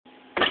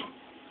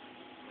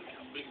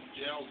think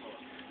the gels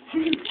are.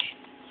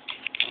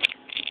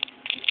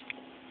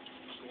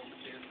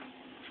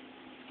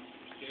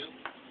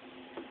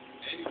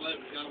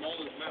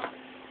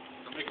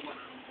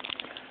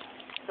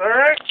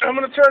 Alright, I'm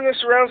going to turn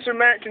this around so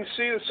Matt can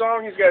see the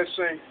song he's got to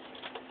sing.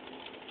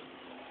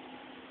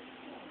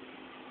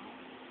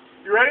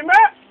 You ready,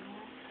 Matt?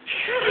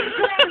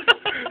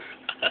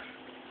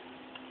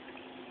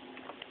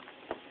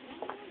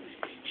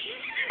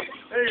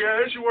 There you go,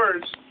 there's your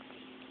words.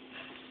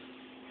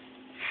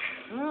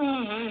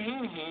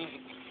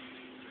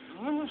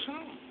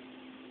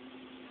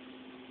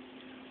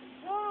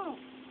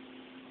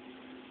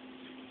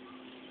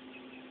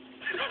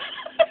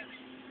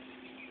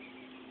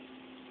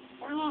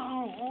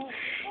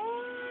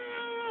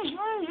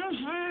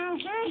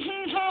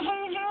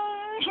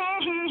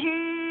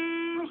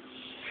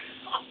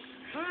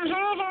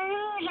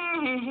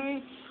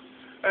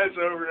 That's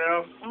over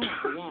now. Oh,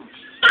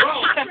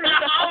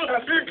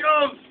 here it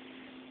comes.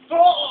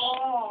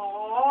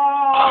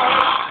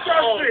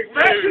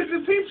 Disgusting. The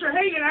Peeps are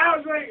hanging out.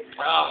 It's like,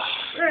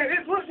 man,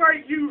 it looked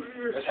like you.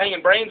 It's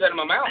hanging brains out of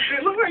my mouth.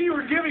 It looked like you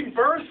were giving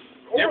birth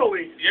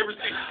orally. You ever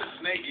seen a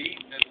snake eat?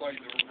 That's like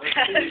the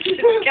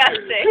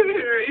Disgusting.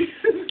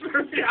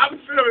 The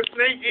opposite of a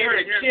snake There are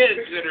eating.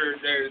 kids that are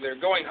they're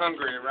going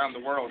hungry around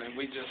the world, and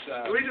we just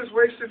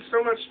wasted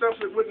so much stuff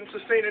that wouldn't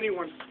sustain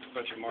anyone.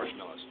 bunch of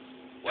marshmallows.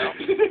 Well,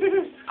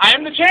 I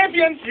am the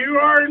champion. You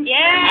are. Yay!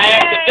 I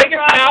have the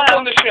biggest mouth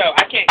on the show.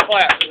 I can't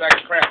clap because I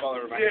got crap all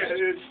over my Yeah, head.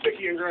 it's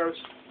sticky and gross.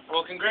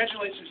 Well,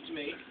 congratulations to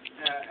me.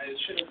 I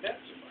should have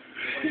bet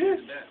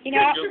somebody. You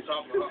know,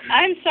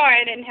 I'm sorry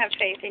I didn't have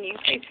faith in you.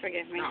 Please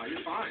forgive me. No,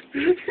 you're fine.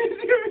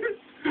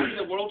 I'm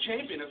the world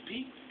champion of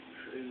Peeps.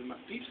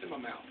 Peeps in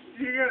my mouth.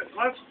 You got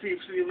lots of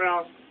Peeps in your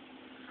mouth.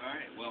 All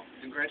right. Well,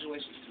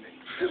 congratulations to me.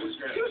 That was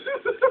great.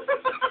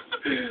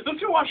 Let's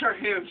go wash our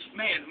hands.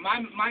 Man,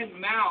 my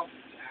mouth,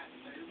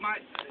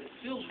 it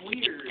feels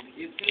weird.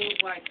 It feels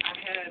like I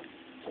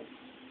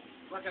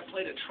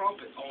played a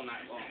trumpet all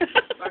night long.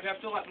 Like I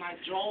feel like my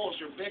jaws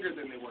are bigger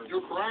than they were.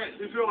 You're crying.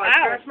 You feel like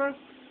Christmas?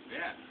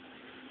 Yeah.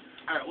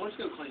 All right, well, let's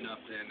go clean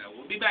up then.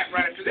 We'll be back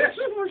right after this.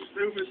 We're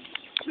stupid.